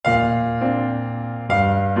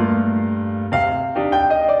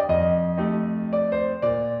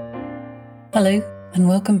Hello, and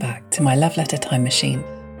welcome back to my Love Letter Time Machine,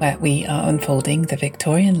 where we are unfolding the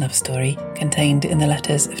Victorian love story contained in the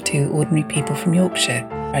letters of two ordinary people from Yorkshire,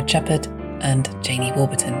 Fred Shepherd and Janey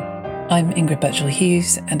Warburton. I'm Ingrid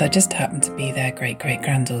Birchall-Hughes, and I just happen to be their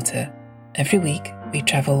great-great-granddaughter. Every week, we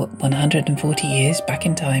travel 140 years back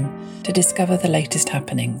in time to discover the latest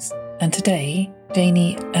happenings. And today,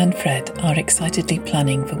 Janey and Fred are excitedly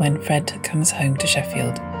planning for when Fred comes home to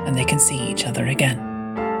Sheffield and they can see each other again.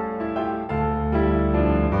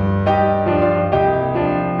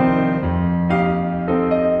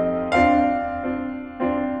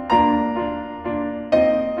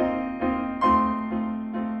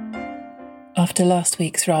 After last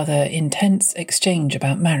week's rather intense exchange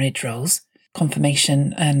about marriage roles,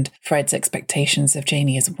 confirmation, and Fred's expectations of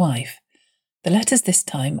Janey as a wife, the letters this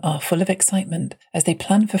time are full of excitement as they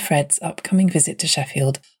plan for Fred's upcoming visit to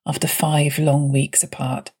Sheffield after 5 long weeks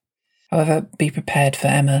apart. However, be prepared for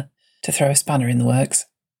Emma to throw a spanner in the works.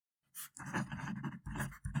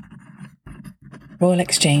 Royal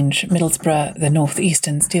Exchange, Middlesbrough, the North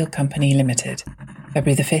Eastern Steel Company Limited,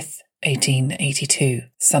 February the 5th, 1882,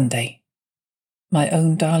 Sunday. My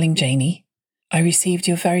own darling Janey, I received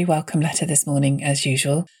your very welcome letter this morning as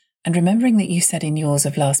usual, and remembering that you said in yours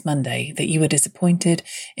of last Monday that you were disappointed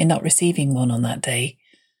in not receiving one on that day,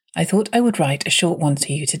 I thought I would write a short one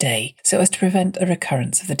to you today so as to prevent a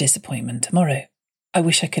recurrence of the disappointment tomorrow. I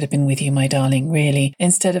wish I could have been with you, my darling, really,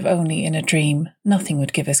 instead of only in a dream. Nothing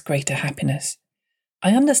would give us greater happiness.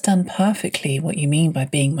 I understand perfectly what you mean by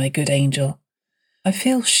being my good angel. I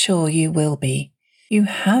feel sure you will be. You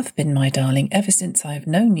have been my darling ever since I have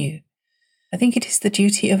known you. I think it is the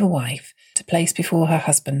duty of a wife to place before her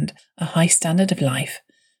husband a high standard of life,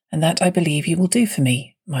 and that I believe you will do for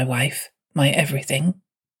me, my wife, my everything.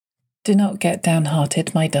 Do not get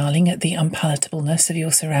downhearted, my darling, at the unpalatableness of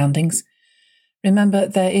your surroundings. Remember,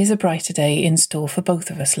 there is a brighter day in store for both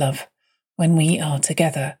of us, love, when we are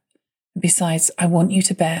together. Besides, I want you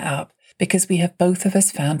to bear up, because we have both of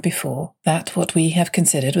us found before that what we have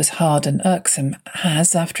considered was hard and irksome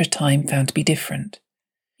has, after a time, found to be different.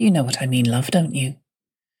 You know what I mean, love, don't you?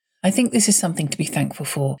 I think this is something to be thankful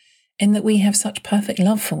for, in that we have such perfect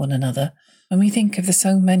love for one another. When we think of the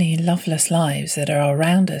so many loveless lives that are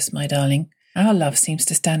around us, my darling, our love seems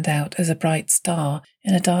to stand out as a bright star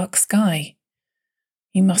in a dark sky.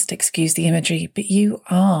 You must excuse the imagery, but you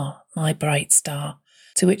are my bright star,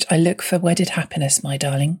 to which I look for wedded happiness, my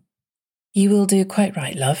darling. You will do quite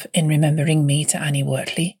right, love, in remembering me to Annie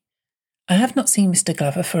Wortley. I have not seen Mr.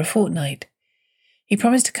 Glover for a fortnight. He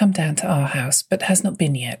promised to come down to our house, but has not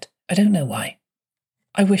been yet. I don't know why.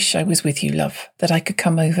 I wish I was with you, love, that I could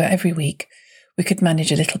come over every week. We could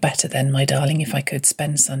manage a little better then, my darling, if I could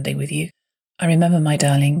spend Sunday with you. I remember, my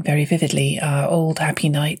darling, very vividly our old happy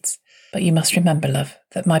nights, but you must remember, love,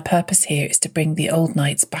 that my purpose here is to bring the old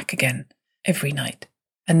nights back again, every night,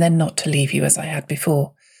 and then not to leave you as I had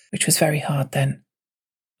before, which was very hard then.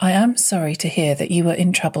 I am sorry to hear that you were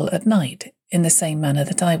in trouble at night, in the same manner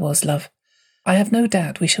that I was, love. I have no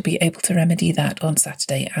doubt we shall be able to remedy that on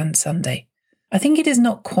Saturday and Sunday. I think it is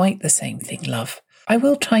not quite the same thing, love. I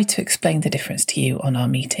will try to explain the difference to you on our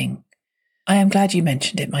meeting. I am glad you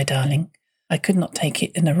mentioned it, my darling. I could not take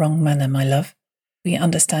it in a wrong manner, my love. We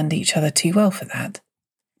understand each other too well for that.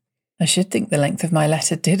 I should think the length of my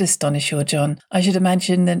letter did astonish your John. I should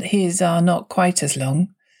imagine that his are not quite as long.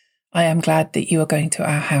 I am glad that you are going to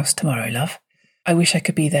our house tomorrow, love. I wish I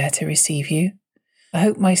could be there to receive you. I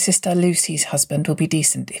hope my sister Lucy's husband will be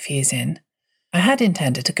decent if he is in. I had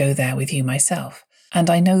intended to go there with you myself, and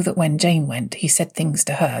I know that when Jane went, he said things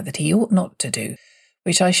to her that he ought not to do,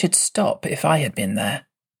 which I should stop if I had been there.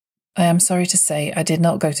 I am sorry to say I did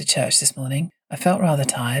not go to church this morning. I felt rather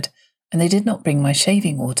tired, and they did not bring my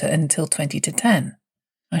shaving water until 20 to 10.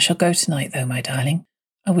 I shall go tonight, though, my darling.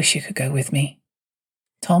 I wish you could go with me.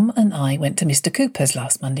 Tom and I went to Mr. Cooper's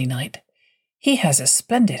last Monday night. He has a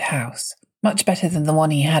splendid house, much better than the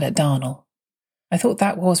one he had at Darnall. I thought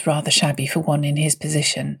that was rather shabby for one in his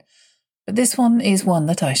position, but this one is one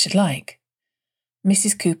that I should like.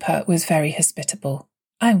 Mrs. Cooper was very hospitable.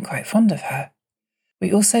 I am quite fond of her.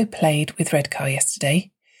 We also played with Redcar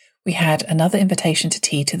yesterday. We had another invitation to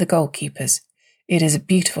tea to the goalkeepers. It is a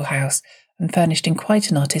beautiful house and furnished in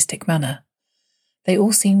quite an artistic manner. They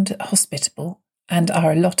all seemed hospitable and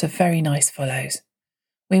are a lot of very nice fellows.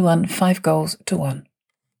 We won 5-1.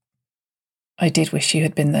 I did wish you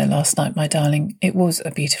had been there last night, my darling. It was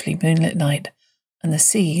a beautifully moonlit night, and the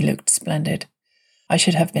sea looked splendid. I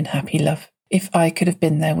should have been happy, love, if I could have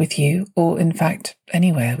been there with you, or in fact,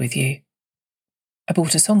 anywhere with you. I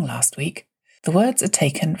bought a song last week. The words are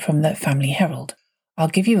taken from the Family Herald. I'll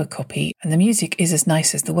give you a copy, and the music is as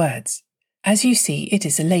nice as the words. As you see, it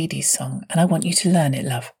is a lady's song, and I want you to learn it,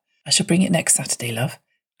 love. I shall bring it next Saturday, love,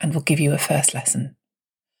 and will give you a first lesson.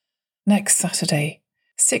 Next Saturday.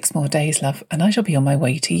 6 more days, love, and I shall be on my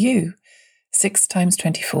way to you. 6 times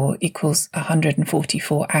 24 equals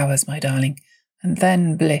 144 hours, my darling, and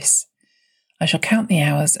then bliss. I shall count the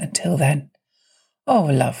hours until then. Oh,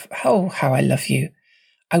 love, oh, how I love you.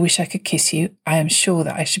 I wish I could kiss you. I am sure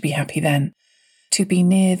that I should be happy then. To be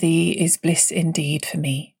near thee is bliss indeed for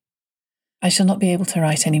me. I shall not be able to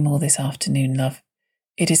write any more this afternoon, love.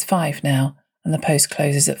 It is 5 now, and the post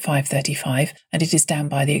closes at 5:35, and it is down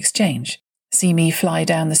by the exchange. See me fly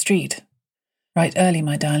down the street. Write early,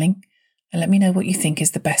 my darling, and let me know what you think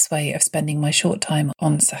is the best way of spending my short time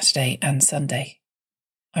on Saturday and Sunday.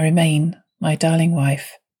 I remain, my darling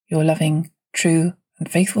wife, your loving, true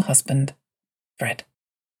and faithful husband, Fred.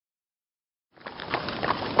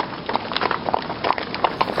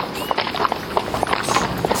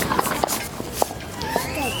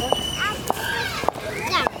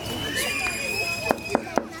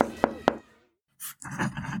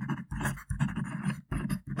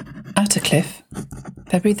 Attercliffe,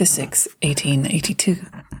 February the 6th, 1882.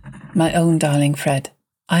 My own darling Fred,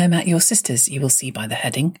 I am at your sister's, you will see by the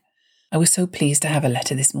heading. I was so pleased to have a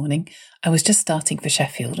letter this morning. I was just starting for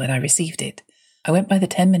Sheffield when I received it. I went by the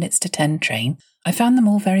 10 minutes to 10 train. I found them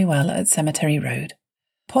all very well at Cemetery Road.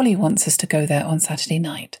 Polly wants us to go there on Saturday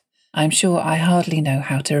night. I am sure I hardly know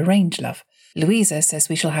how to arrange, love. Louisa says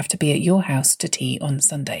we shall have to be at your house to tea on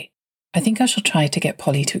Sunday. I think I shall try to get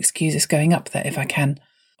Polly to excuse us going up there if I can,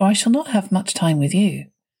 or I shall not have much time with you.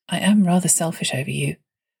 I am rather selfish over you,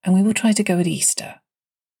 and we will try to go at Easter.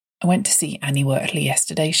 I went to see Annie Wortley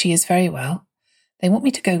yesterday. She is very well. They want me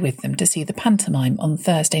to go with them to see the pantomime on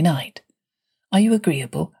Thursday night. Are you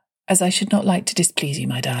agreeable, as I should not like to displease you,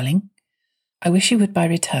 my darling? I wish you would by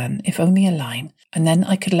return, if only a line, and then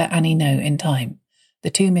I could let Annie know in time. The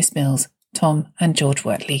 2 Miss Mills, Tom and George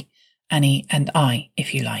Wortley, Annie and I,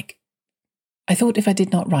 if you like. I thought if I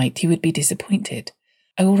did not write you would be disappointed.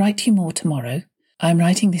 I will write you more tomorrow. I am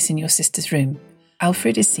writing this in your sister's room.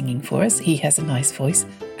 Alfred is singing for us. He has a nice voice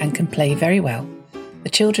and can play very well. The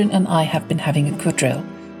children and I have been having a quadrille.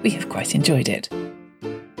 We have quite enjoyed it.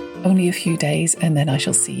 Only a few days and then I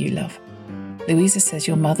shall see you, love. Louisa says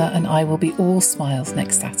your mother and I will be all smiles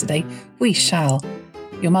next Saturday. We shall.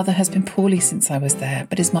 Your mother has been poorly since I was there,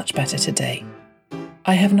 but is much better today.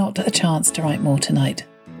 I have not a chance to write more tonight.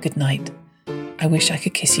 Good night. I wish I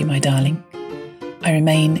could kiss you, my darling. I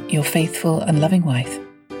remain your faithful and loving wife,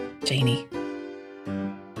 Janie.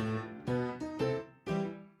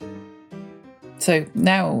 So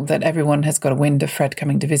now that everyone has got a wind of Fred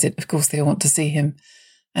coming to visit, of course they all want to see him.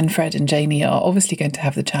 And Fred and Janie are obviously going to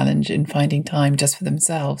have the challenge in finding time just for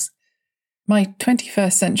themselves. My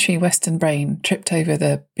 21st century Western brain tripped over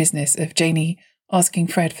the business of Janie asking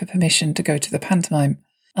Fred for permission to go to the pantomime,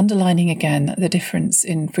 underlining again the difference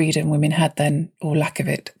in freedom women had then, or lack of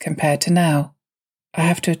it, compared to now. I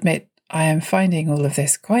have to admit, I am finding all of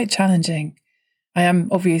this quite challenging. I am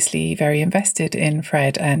obviously very invested in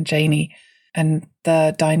Fred and Janie, and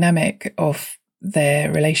the dynamic of their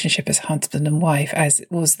relationship as husband and wife, as it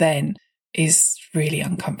was then, is really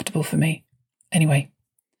uncomfortable for me. Anyway,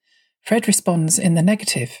 Fred responds in the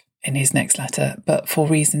negative in his next letter, but for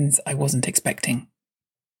reasons I wasn't expecting.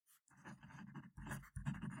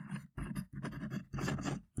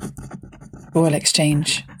 Royal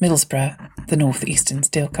Exchange, Middlesbrough, the North Eastern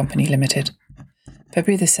Steel Company Limited,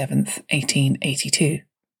 February the 7th, 1882.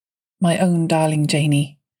 My own darling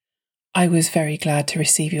Janie, I was very glad to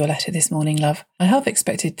receive your letter this morning, love. I half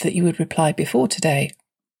expected that you would reply before today.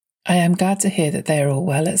 I am glad to hear that they are all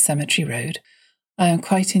well at Cemetery Road. I am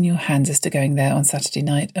quite in your hands as to going there on Saturday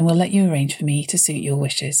night, and will let you arrange for me to suit your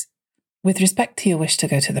wishes. With respect to your wish to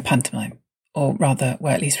go to the pantomime, or rather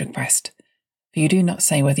Wortley's request, for you do not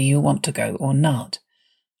say whether you want to go or not,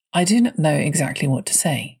 I do not know exactly what to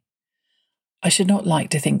say. I should not like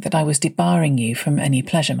to think that I was debarring you from any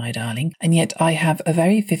pleasure, my darling, and yet I have a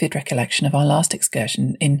very vivid recollection of our last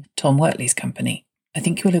excursion in Tom Wortley's company. I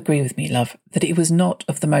think you will agree with me, love, that it was not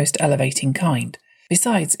of the most elevating kind.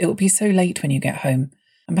 Besides, it will be so late when you get home,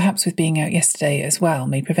 and perhaps with being out yesterday as well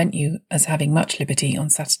may prevent you as having much liberty on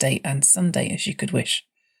Saturday and Sunday as you could wish.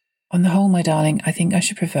 On the whole, my darling, I think I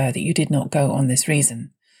should prefer that you did not go on this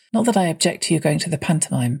reason. Not that I object to you going to the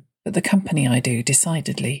pantomime, but the company I do,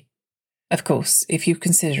 decidedly. Of course, if you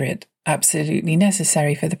consider it absolutely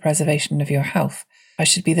necessary for the preservation of your health, I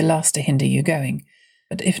should be the last to hinder you going,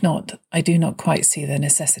 but if not, I do not quite see the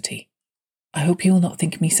necessity. I hope you will not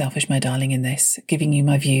think me selfish, my darling, in this, giving you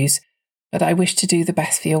my views, but I wish to do the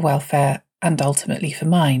best for your welfare and ultimately for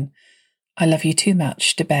mine. I love you too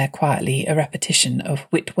much to bear quietly a repetition of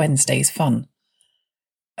Whit Wednesday's fun.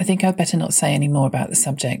 I think I'd better not say any more about the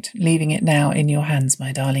subject, leaving it now in your hands,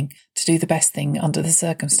 my darling, to do the best thing under the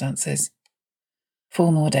circumstances.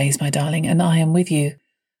 4 more days, my darling, and I am with you.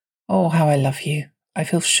 Oh, how I love you. I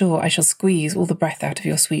feel sure I shall squeeze all the breath out of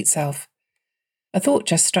your sweet self. A thought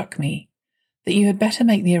just struck me, that you had better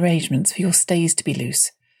make the arrangements for your stays to be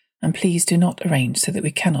loose, and please do not arrange so that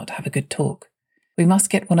we cannot have a good talk. We must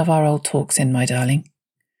get one of our old talks in, my darling.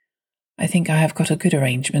 I think I have got a good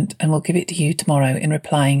arrangement and will give it to you tomorrow in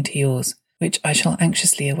replying to yours, which I shall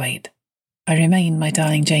anxiously await. I remain, my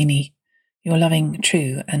darling Janie, your loving,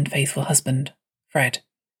 true and faithful husband, Fred.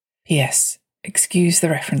 P.S. Excuse the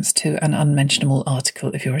reference to an unmentionable article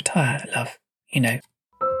of your attire, love, you know.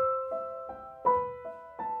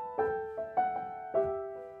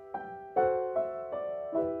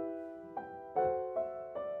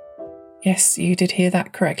 Yes, you did hear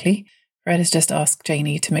that correctly. Fred has just asked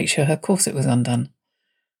Janie to make sure her corset was undone.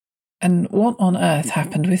 And what on earth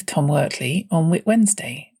happened with Tom Wortley on Whit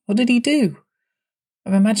Wednesday? What did he do?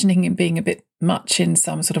 I'm imagining him being a bit much in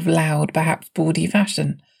some sort of loud, perhaps bawdy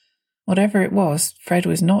fashion. Whatever it was, Fred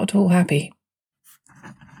was not at all happy.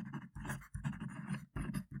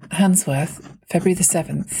 Handsworth, February the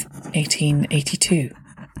 7th, 1882.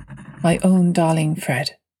 My own darling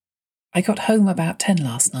Fred. I got home about 10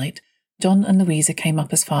 last night. John and Louisa came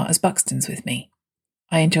up as far as Buxton's with me.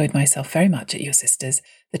 I enjoyed myself very much at your sister's.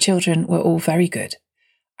 The children were all very good.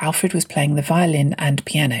 Alfred was playing the violin and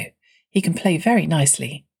piano. He can play very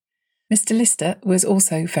nicely. Mr. Lister was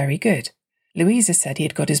also very good. Louisa said he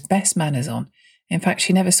had got his best manners on. In fact,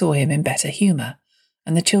 she never saw him in better humour.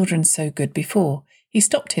 And the children so good before, he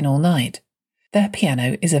stopped in all night. Their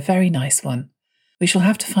piano is a very nice one. We shall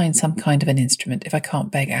have to find some kind of an instrument if I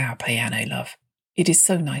can't beg our piano, love. It is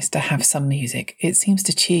so nice to have some music. It seems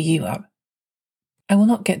to cheer you up. I will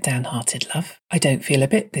not get downhearted, love. I don't feel a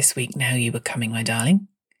bit this week now you were coming, my darling.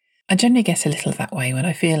 I generally get a little that way when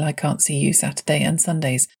I feel I can't see you Saturday and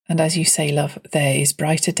Sundays, and as you say, love, there is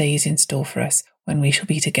brighter days in store for us when we shall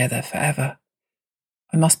be together forever.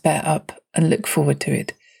 I must bear up and look forward to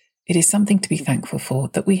it. It is something to be thankful for,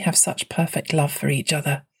 that we have such perfect love for each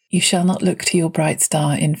other. You shall not look to your bright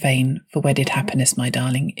star in vain for wedded happiness, my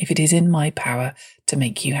darling, if it is in my power to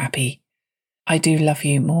make you happy. I do love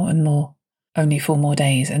you more and more. Only 4 more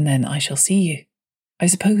days, and then I shall see you. I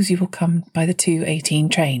suppose you will come by the 2:18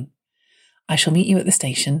 train. I shall meet you at the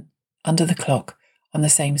station, under the clock, on the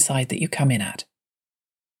same side that you come in at.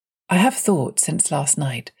 I have thought since last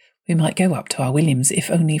night we might go up to our Williams,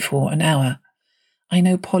 if only for an hour. I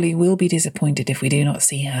know Polly will be disappointed if we do not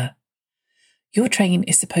see her. Your train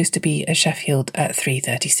is supposed to be at Sheffield at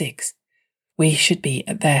 3:36. We should be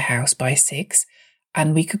at their house by 6,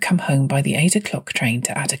 and we could come home by the 8 o'clock train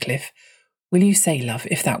to Attercliffe. Will you say, love,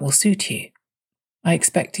 if that will suit you? I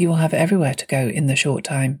expect you will have everywhere to go in the short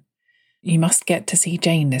time. You must get to see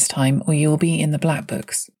Jane this time, or you will be in the black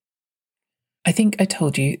books. I think I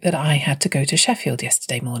told you that I had to go to Sheffield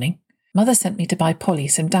yesterday morning. Mother sent me to buy Polly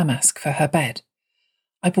some damask for her bed.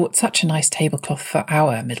 I bought such a nice tablecloth for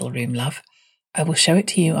our middle room, love. I will show it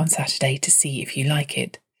to you on Saturday to see if you like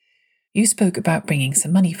it. You spoke about bringing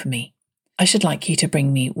some money for me. I should like you to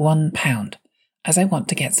bring me £1, as I want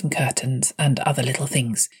to get some curtains and other little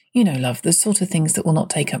things. You know, love, the sort of things that will not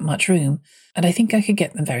take up much room, and I think I could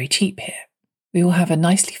get them very cheap here. We will have a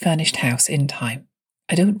nicely furnished house in time.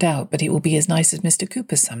 I don't doubt but it will be as nice as Mr.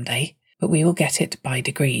 Cooper's some day, but we will get it by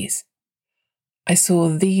degrees. I saw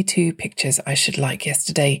the 2 pictures I should like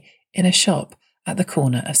yesterday in a shop at the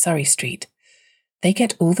corner of Surrey Street. They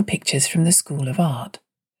get all the pictures from the School of Art.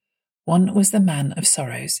 One was the Man of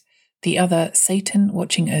Sorrows, the other Satan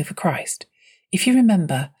watching over Christ. If you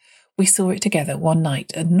remember, we saw it together one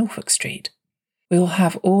night at Norfolk Street. We will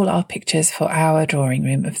have all our pictures for our drawing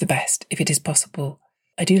room of the best, if it is possible.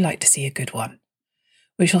 I do like to see a good one.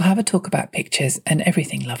 We shall have a talk about pictures and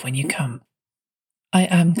everything, love, when you come. I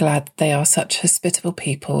am glad they are such hospitable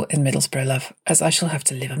people in Middlesbrough, love, as I shall have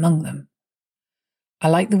to live among them. I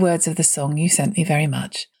like the words of the song you sent me very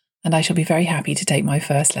much, and I shall be very happy to take my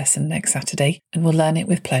first lesson next Saturday, and will learn it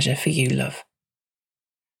with pleasure for you, love.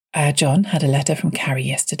 Our John had a letter from Carrie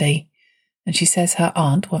yesterday, and she says her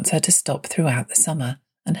aunt wants her to stop throughout the summer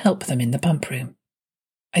and help them in the pump room.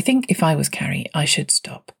 I think if I was Carrie, I should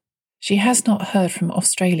stop. She has not heard from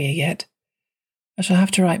Australia yet. I shall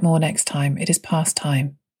have to write more next time. It is past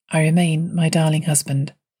time. I remain, my darling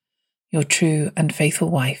husband, your true and faithful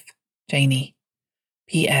wife, Janie.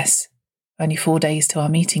 P.S. Only 4 days to our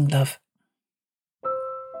meeting, love.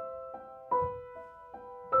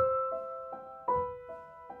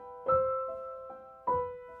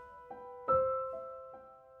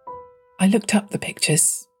 I looked up the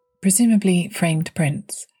pictures, presumably framed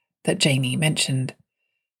prints, that Janie mentioned.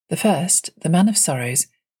 The first, The Man of Sorrows,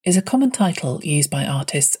 is a common title used by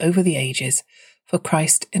artists over the ages for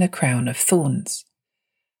Christ in a crown of thorns.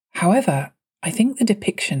 However, I think the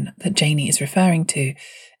depiction that Janie is referring to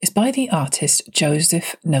is by the artist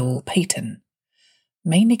Joseph Noel Paton,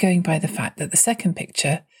 mainly going by the fact that the second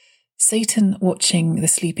picture, Satan Watching the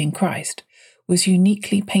Sleeping Christ, was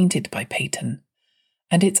uniquely painted by Paton,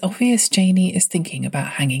 and it's obvious Janie is thinking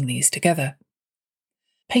about hanging these together.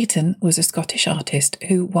 Paton was a Scottish artist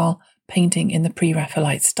who, while painting in the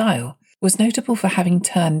Pre-Raphaelite style, was notable for having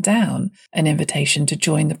turned down an invitation to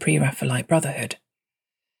join the Pre-Raphaelite Brotherhood.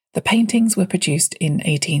 The paintings were produced in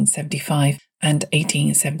 1875 and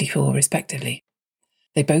 1874 respectively.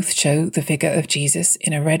 They both show the figure of Jesus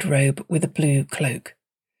in a red robe with a blue cloak.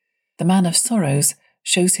 The Man of Sorrows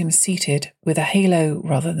shows him seated with a halo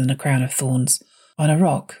rather than a crown of thorns on a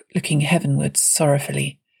rock looking heavenwards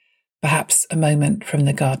sorrowfully, perhaps a moment from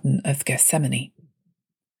the Garden of Gethsemane.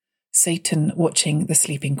 Satan Watching the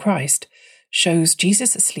Sleeping Christ shows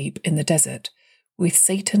Jesus asleep in the desert, with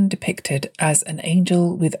Satan depicted as an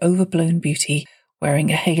angel with overblown beauty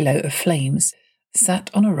wearing a halo of flames,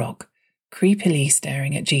 sat on a rock, creepily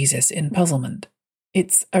staring at Jesus in puzzlement.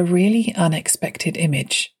 It's a really unexpected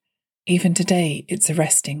image. Even today, it's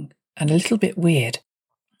arresting and a little bit weird.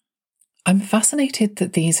 I'm fascinated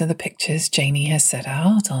that these are the pictures Janie has set her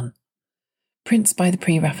heart on. Prints by the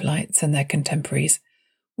Pre-Raphaelites and their contemporaries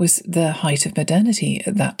was the height of modernity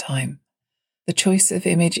at that time. The choice of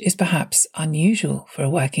image is perhaps unusual for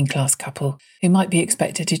a working-class couple who might be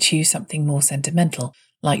expected to choose something more sentimental,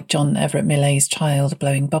 like John Everett Millet's Child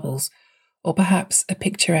blowing bubbles, or perhaps a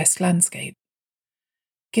picturesque landscape.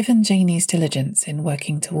 Given Janie's diligence in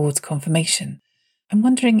working towards confirmation, I'm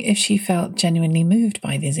wondering if she felt genuinely moved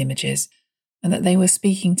by these images and that they were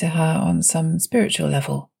speaking to her on some spiritual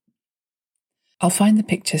level. I'll find the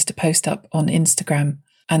pictures to post up on Instagram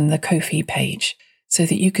and the Ko-fi page so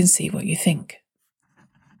that you can see what you think.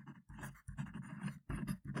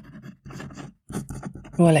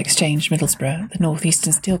 Royal Exchange, Middlesbrough, the North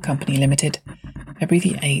Eastern Steel Company Limited, February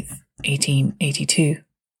the 8th, 1882.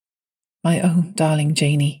 My own darling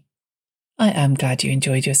Janie, I am glad you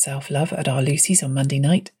enjoyed yourself, love, at our Lucy's on Monday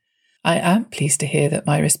night. I am pleased to hear that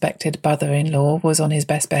my respected brother-in-law was on his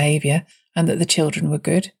best behaviour and that the children were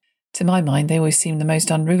good. To my mind, they always seem the most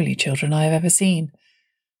unruly children I have ever seen.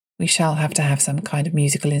 We shall have to have some kind of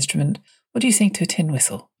musical instrument. What do you think to a tin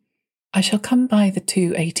whistle? I shall come by the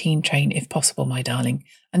 2:18 train if possible, my darling,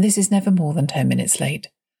 and this is never more than 10 minutes late.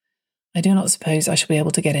 I do not suppose I shall be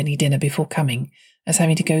able to get any dinner before coming, as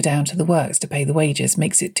having to go down to the works to pay the wages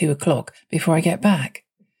makes it 2 o'clock before I get back.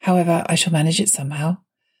 However, I shall manage it somehow.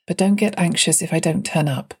 But don't get anxious if I don't turn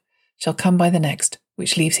up. Shall come by the next,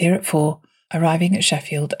 which leaves here at 4, arriving at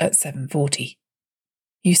Sheffield at 7:40.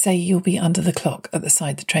 You say you'll be under the clock at the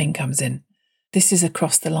side the train comes in. This is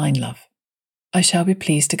across the line, love. I shall be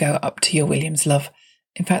pleased to go up to your Williams, love.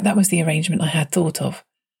 In fact, that was the arrangement I had thought of.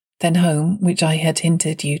 Then home, which I had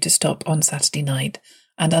hinted you to stop on Saturday night,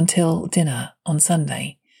 and until dinner on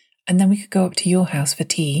Sunday, and then we could go up to your house for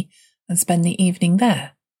tea and spend the evening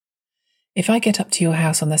there. If I get up to your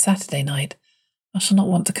house on the Saturday night, I shall not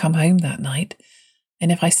want to come home that night,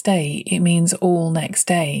 and if I stay, it means all next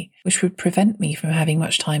day, which would prevent me from having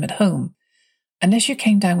much time at home, unless you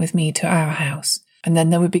came down with me to our house, and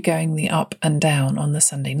then there would be going the up and down on the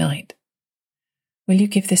Sunday night. Will you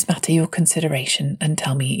give this matter your consideration and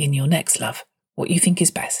tell me in your next, love, what you think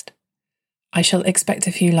is best? I shall expect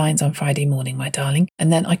a few lines on Friday morning, my darling,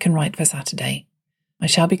 and then I can write for Saturday. I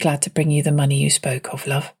shall be glad to bring you the money you spoke of,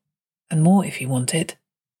 love, and more if you want it.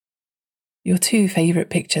 Your 2 favourite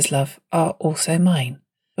pictures, love, are also mine,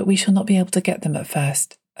 but we shall not be able to get them at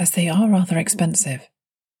first, as they are rather expensive.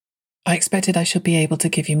 I expected I should be able to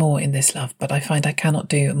give you more in this, love, but I find I cannot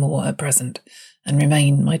do more at present, and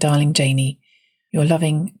remain, my darling Janie, your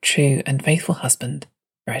loving, true, and faithful husband,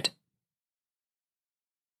 Fred.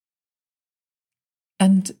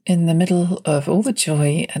 And in the middle of all the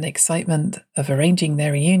joy and excitement of arranging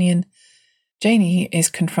their reunion, Janie is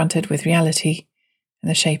confronted with reality in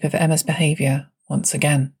the shape of Emma's behaviour once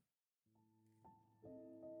again.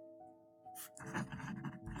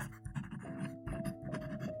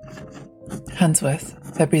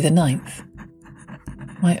 Handsworth, February the 9th.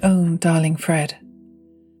 My own darling Fred,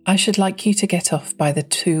 I should like you to get off by the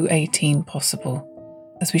 2:18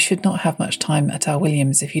 possible, as we should not have much time at our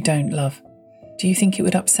Williams if you don't, love. Do you think it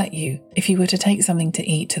would upset you if you were to take something to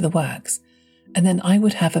eat to the works, and then I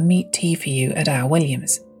would have a meat tea for you at our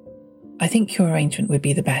Williams? I think your arrangement would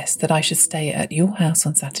be the best, that I should stay at your house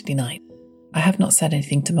on Saturday night, I have not said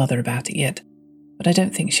anything to Mother about it yet, but I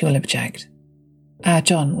don't think she will object. Our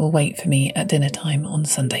John will wait for me at dinner time on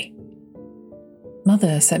Sunday.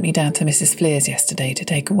 Mother sent me down to Mrs. Fleur's yesterday to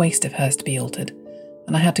take a waist of hers to be altered,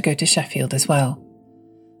 and I had to go to Sheffield as well.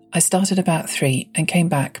 I started about 3 and came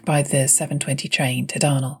back by the 7:20 train to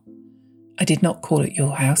Darnall. I did not call at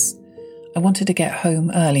your house. I wanted to get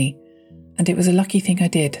home early, and it was a lucky thing I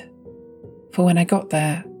did. For when I got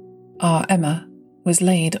there, our Emma was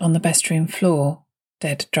laid on the best room floor,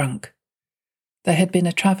 dead drunk. There had been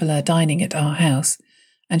a traveller dining at our house,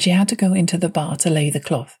 and she had to go into the bar to lay the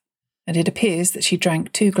cloth, and it appears that she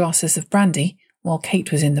drank 2 glasses of brandy while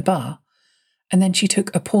Kate was in the bar, and then she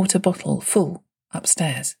took a porter bottle full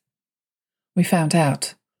upstairs. We found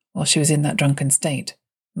out, while she was in that drunken state,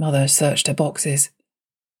 Mother searched her boxes.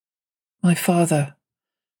 My father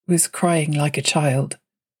was crying like a child.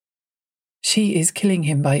 She is killing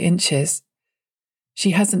him by inches.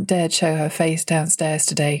 She hasn't dared show her face downstairs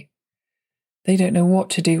today. They don't know what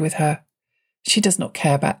to do with her. She does not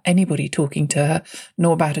care about anybody talking to her,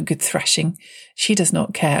 nor about a good thrashing. She does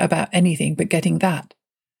not care about anything but getting that.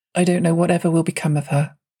 I don't know whatever will become of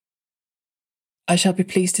her. I shall be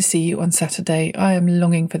pleased to see you on Saturday. I am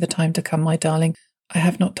longing for the time to come, my darling. I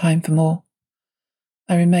have not time for more.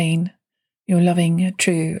 I remain your loving,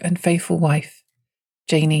 true and faithful wife,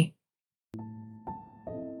 Janie.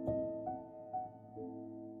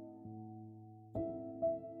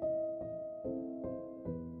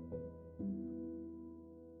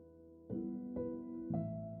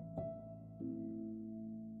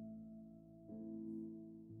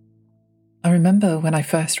 I remember when I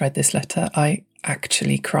first read this letter, I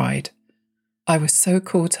actually cried. I was so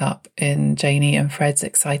caught up in Janie and Fred's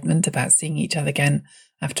excitement about seeing each other again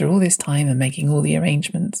after all this time and making all the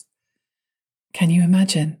arrangements. Can you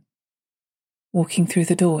imagine walking through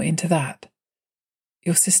the door into that?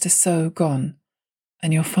 Your sister so gone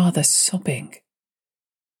and your father sobbing.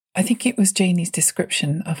 I think it was Janie's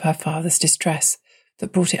description of her father's distress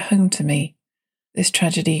that brought it home to me, this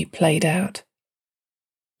tragedy played out.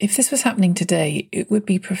 If this was happening today, it would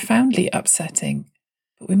be profoundly upsetting,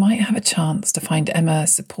 but we might have a chance to find Emma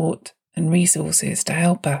support and resources to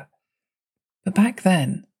help her. But back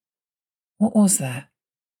then, what was there?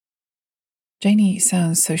 Janie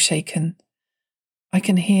sounds so shaken. I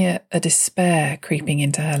can hear a despair creeping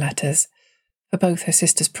into her letters for both her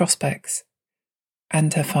sister's prospects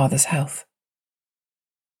and her father's health.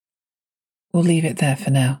 We'll leave it there for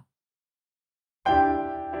now.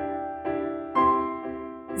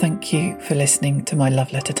 Thank you for listening to my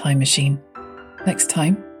Love Letter Time Machine. Next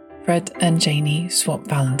time, Fred and Janie swap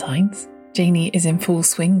Valentines. Janie is in full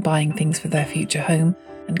swing buying things for their future home,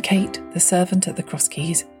 and Kate, the servant at the Cross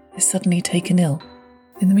Keys, is suddenly taken ill.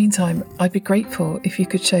 In the meantime, I'd be grateful if you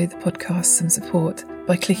could show the podcast some support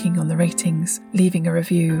by clicking on the ratings, leaving a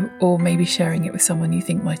review, or maybe sharing it with someone you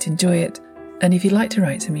think might enjoy it. And if you'd like to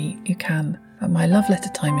write to me, you can at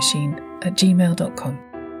mylovelettertimemachine@gmail.com.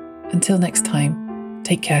 Until next time,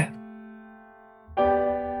 take care.